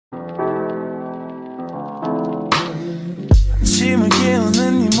Rise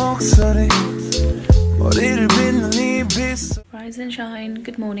and shine.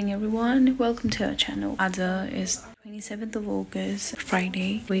 Good morning everyone, welcome to our channel. Today is 27th of August,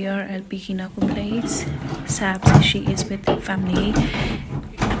 Friday. We are at Bikina place. Sabs, she is with the family.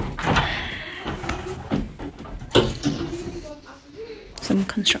 Some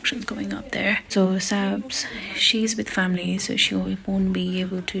constructions going up there. So Sabs, she's with family, so she won't be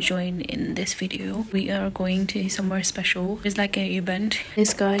able to join in this video. We are going to somewhere special. It's like an event.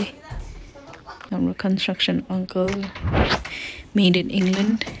 This guy, our construction uncle, made in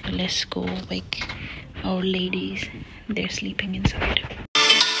England. Let's go wake our ladies. They're sleeping inside.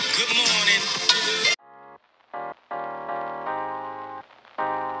 Good morning.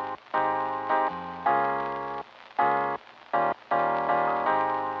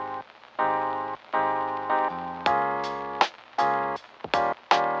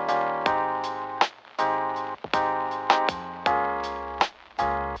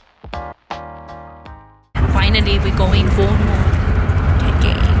 Finally, we're going for more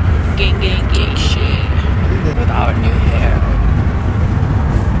gang shit with our new hair.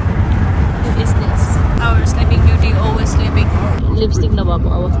 Who is this? Our sleeping beauty, always sleeping. Lipstick na bago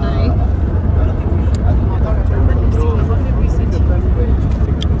awas na eh.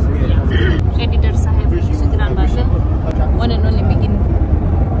 Editor sahib sudiran basa. One and only begin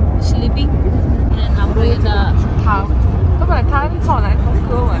sleeping. And हाम्रो यता how? तपाईहरु थाहा नि छ होला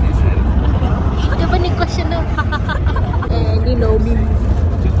को भनेछ. Ada banyak question now. You know me.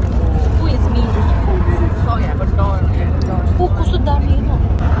 Who is me? Oh yeah, but don't. Who kusudah me no?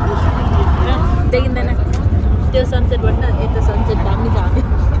 Day in the night. Till sunset warna. Itu sunset dami dami.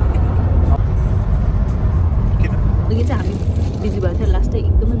 Lagi cakap busy banget. Last day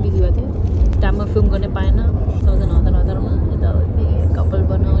itu man busy banget. Time film करने पाए ना. Another mana. Itu couple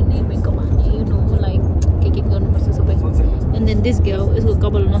बनाओ ni, makeup ani, you know, like cake करने परसे सब. And then this girl is a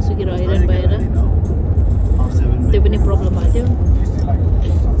couple ना सुकी iron bayar. There been a problem I do.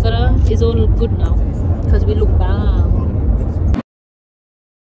 But it's all good now because we look bad.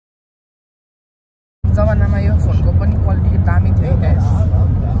 जमानामा यो फोनको पनि quality दामी थियो guys.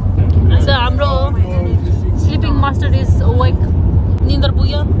 So हाम्रो sleeping master is awake. Nindar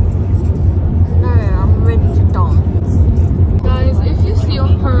puya? No, I'm ready to dance. Guys, if you see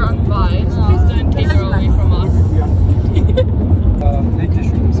her on Vibezz, please don't take her away from us.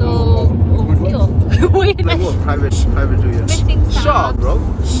 So wait, private do you? missing Sabs. Sharp, bro.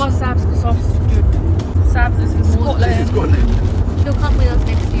 Must Sabs is substitute. Sabs is in Scotland. She'll come with us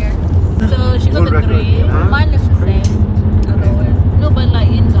next year. So she got the grey. Mine looks the same. No, but like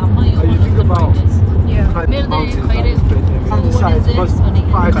in Gamma, you want the brightness. Yeah. Where they hide it. What is this?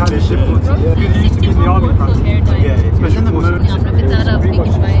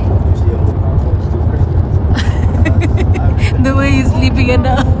 The way he's sleeping and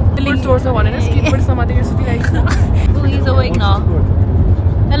towards the one and skip for some other like. Oh, he's awake now.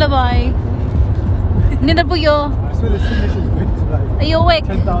 Hello, bye. Nindar puyo. Are you awake?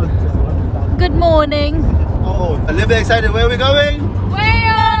 Good morning. Oh, a little bit excited. Where are we going? Where?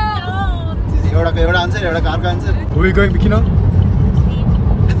 Answer. Where are we going, Bikina?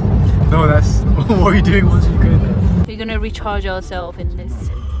 No, that's what are you doing once you go there? We're gonna recharge ourselves in this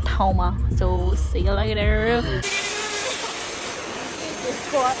Tauma. So see you later.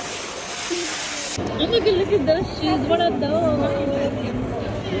 Look at those shoes. What are those?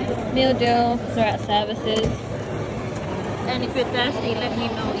 Meal deal. We're at services. And if you're thirsty, let me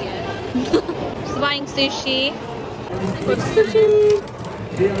know. Yeah. Just buying sushi. Sushi.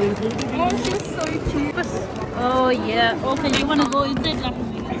 Oh, she's so cute. Oh yeah. Okay, you wanna go inside?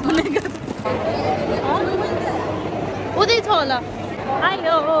 Oh, they told her.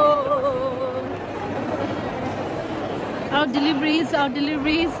 Hello. Our deliveries. Oh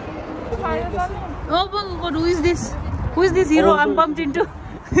my god, who is this? Who is this hero I'm bumped into?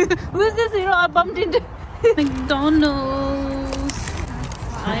 Who is this hero I bumped into? McDonald's.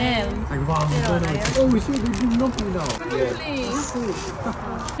 I am. Like, wow, oh, we should be doing nothing now.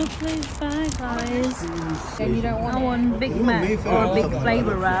 So please buy, guys. And you don't want I want Big Mac or Big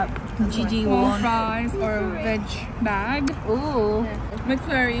Flavor Wrap. GG one. fries or veg bag. Ooh.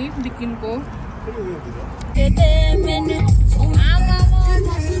 McFlurry, bikin ko.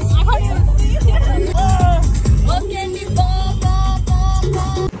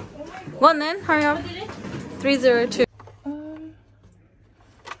 Go on then, hurry up. 302.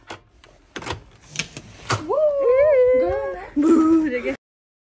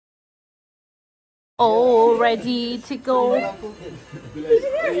 All ready to go.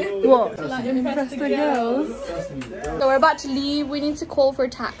 What? Like, impress the girls. So we're about to leave. We need to call for a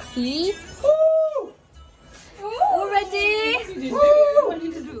taxi. All ready?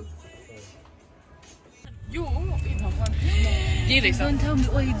 Don't tell me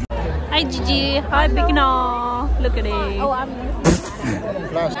what you do. Hi Gigi. Hi Bikina. Look at it. Oh,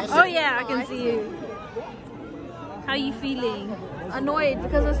 oh yeah, I can see you. How are you feeling? Annoyed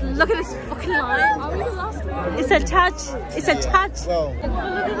because look at this fucking line. Are we the last one? It's a touch. It's a touch. Well,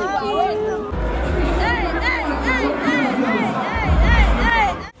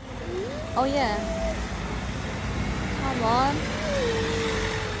 Oh yeah. Come on.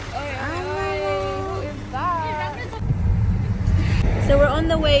 Who is that? So we're on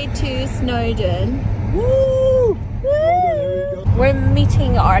the way to Snowdon. Woo! Woo! We're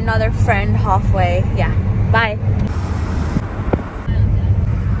meeting our another friend halfway. Yeah. Bye.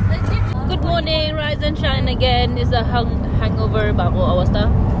 Good morning, rise and shine again. Is a hangover bago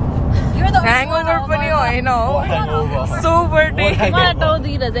awasta. You're the hangover pani hoy no. Sober day. I told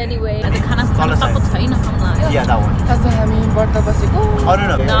you that anyway. The kind of yeah, that one. Oh,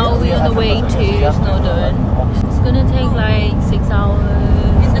 no. Now we're on the way to Snowdon. It's gonna take like 6 hours.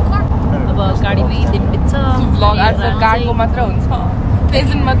 About गाडी भी दिन बित्छ. Vlog as a guy को मात्र हुन्छ.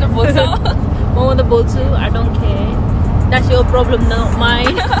 Tenzin मात्र बोल्छ. म त बोल्छु. I don't care. That's your problem, not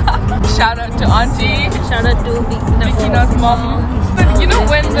mine. Shout out to Auntie. Shout out to Bikina's mom. But you know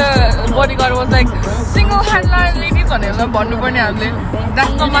when the bodyguard was like single headline ladies on it,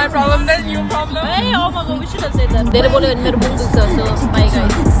 that's not my problem, that's your problem. Hey, oh my god, we should have said that. They बोले मेरो मुंह दुख्छ, so bye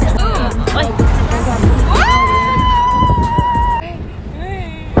guys. Bye.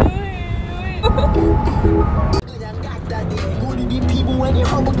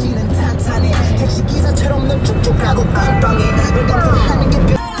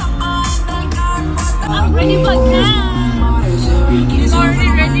 I'm ready for Kath. He's already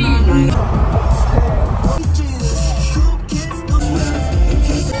ready.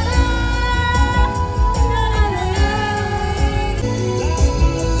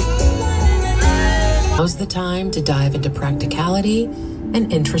 Now's the time to dive into practicality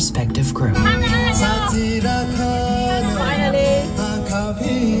and introspective growth.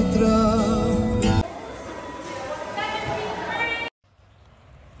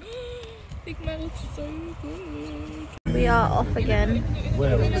 We are off again.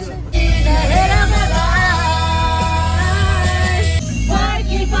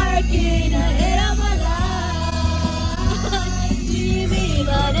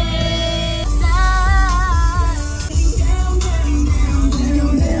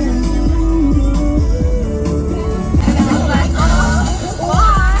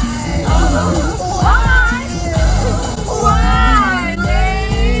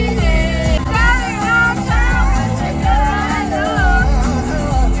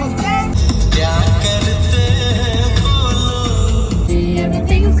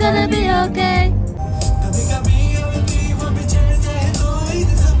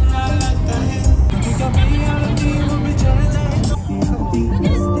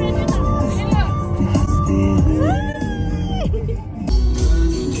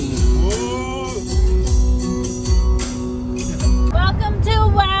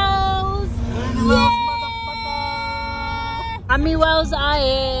 Wells, I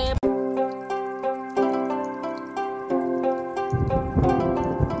am.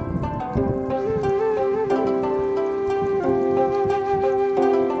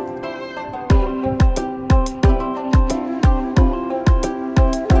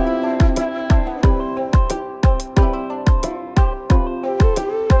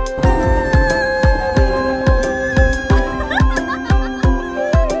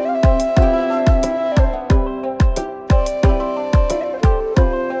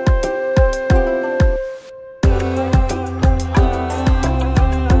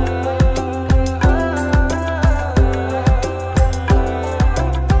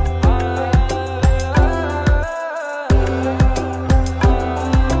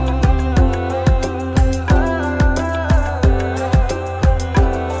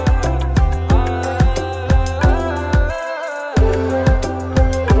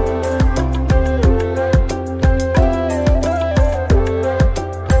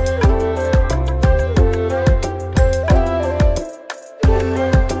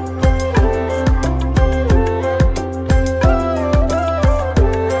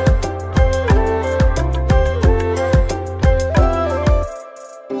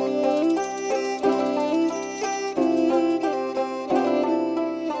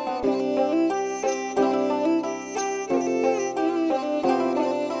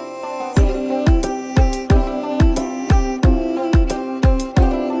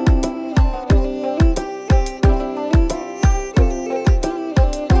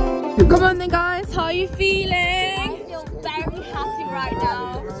 Come on then guys, how are you feeling? I feel very happy right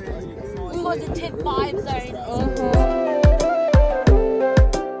now. Positive vibes only.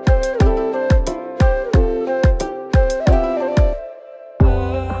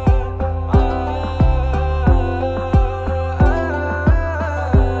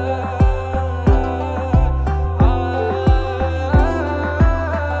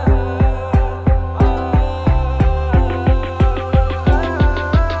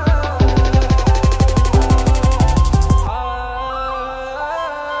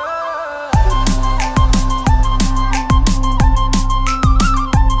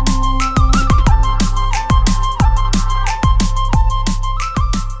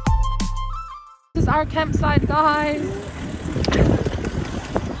 our campsite, guys.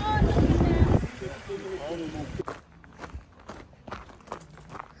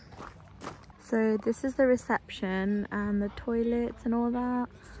 So this is the reception and the toilets and all that.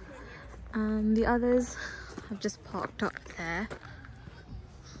 And the others have just parked up there.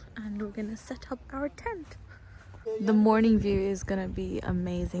 And we're gonna set up our tent. The morning view is gonna be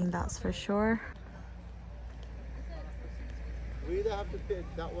amazing, that's for sure. We either have to pick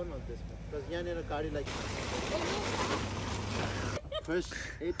that one or this one. Because you need a car like first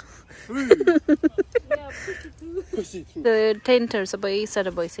it through. The tent are set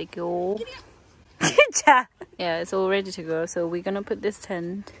up by Sekyo. Yeah, it's all ready to go. So we're gonna put this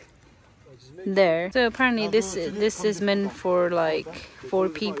tent there. So apparently this is meant for like 4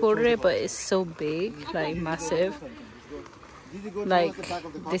 people, but it's so big, like massive. Like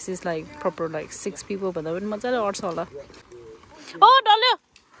this is like proper like 6 people, but that would matter or so. Oh, Dalia!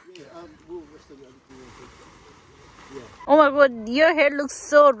 Oh my god, your hair looks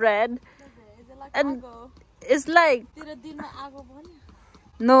so red. And it's like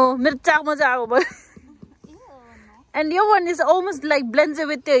no, and your one is almost like blends it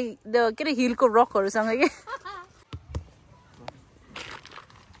with the heel ko rock or something.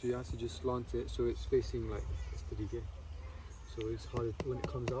 So you have to just slant it so it's facing like steady. So it's hard when it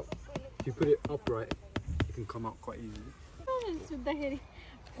comes out. If you put it upright, it can come out quite easily.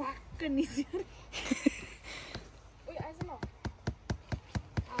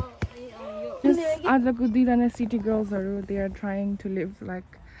 As a good city girls are, they are trying to live like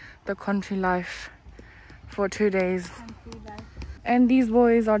the country life for 2 days. And these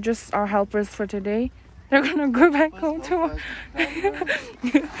boys are just our helpers for today. They're gonna go back home tomorrow.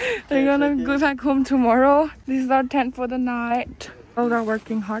 They're gonna go back home tomorrow. This is our tent for the night. All are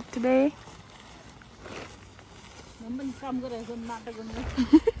working hard today.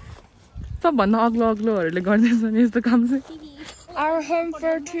 Our home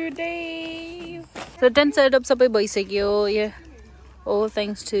for 2 days. So tent set up sabai bhaisakyo. Yeah, all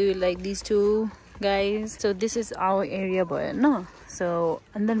thanks to like these 2 guys. So this is our area, boy, no? So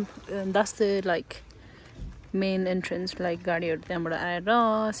and then that's the like main entrance, like gadi and then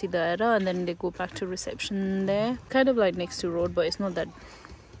they go back to reception there, kind of like next to road, but it's not that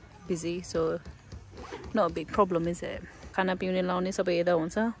busy, so not a big problem, is it? Khana piune laune sabai eda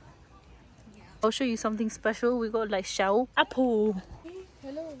huncha. I'll show you something special. We got like shao apple.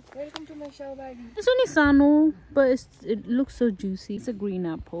 Hello, welcome to my shao bag. It's only sano, but it looks so juicy. It's a green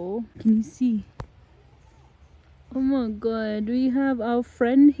apple. Can you see? Oh my god, we have our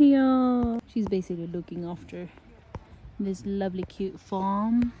friend here. She's basically looking after this lovely cute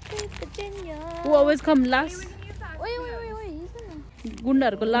farm. Who always come last? Wait.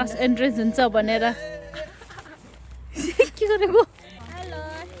 Gundarko last entrance in Sabanera. Hello.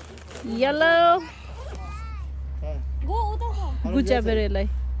 Yellow. Good job, like.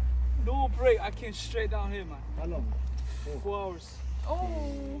 No break, I came straight down here, man. How long? 4 hours.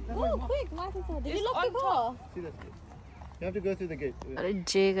 Oh, Go quick. Did you lock the car? See that? You have to go through the gate.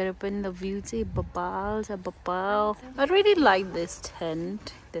 The view is babal. I really like this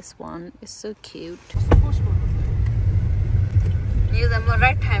tent. This one is so cute. Use the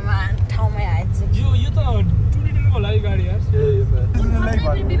right time and tell my eyes. You thought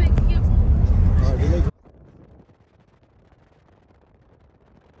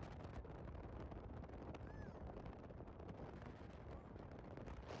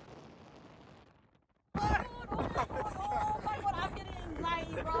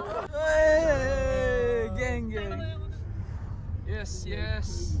gang.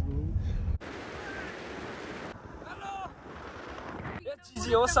 Yes. Hello.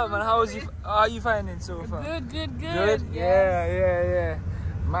 Yeah, what's up, man? How are you finding so far? Good. Yeah.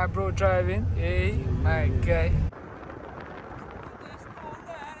 My bro driving. Hey, my guy.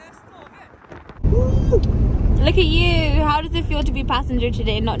 Look at you. How does it feel to be passenger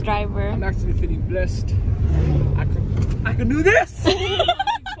today, not driver? I'm actually feeling blessed. I can do this.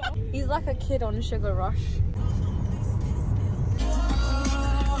 He's like a kid on a sugar rush.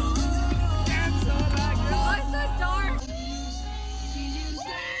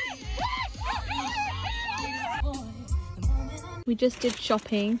 We just did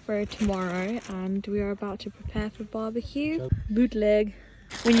shopping for tomorrow and we are about to prepare for barbecue. Bootleg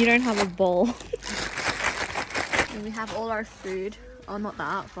when you don't have a bowl. And we have all our food. Oh, not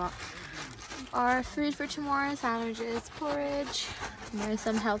that, but our food for tomorrow: sandwiches, porridge,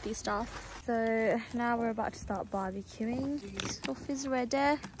 some healthy stuff. So now we're about to start barbecuing. Stuff is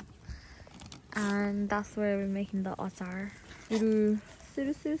ready. And that's where we're making the asar.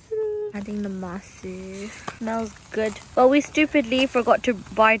 Adding the masu. Smells good. But we stupidly forgot to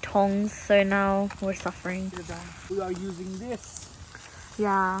buy tongs, so now we're suffering. We are using this.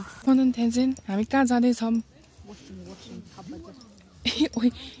 Yeah. 오늘 텐진 हामी कहाँ जाँदैछौँ ओइ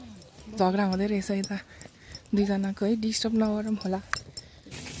झगडा हुँदै रहेछ यता दुईजनाको है डिस्टर्ब नगरौँ होला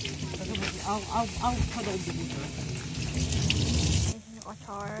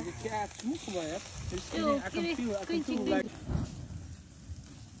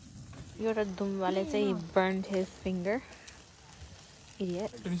Your dumwale say he burned his finger.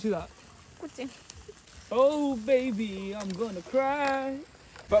 Idiot. Can you see that? Oh baby, I'm gonna cry.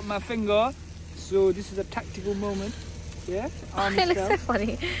 But my finger. So this is a tactical moment. Yeah. It looks so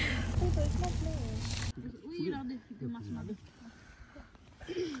funny. Yeah.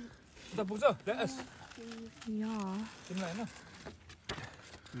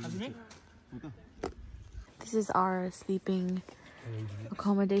 This is our sleeping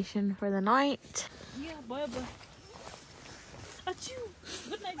accommodation for the night. Yeah, bye bye. Achoo.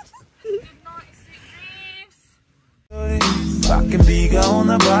 Good night. 밖엔 비가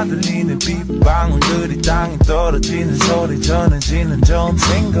오나 봐 들리는 빗방울들이 땅에 떨어지는 소리 전해지는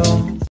전생고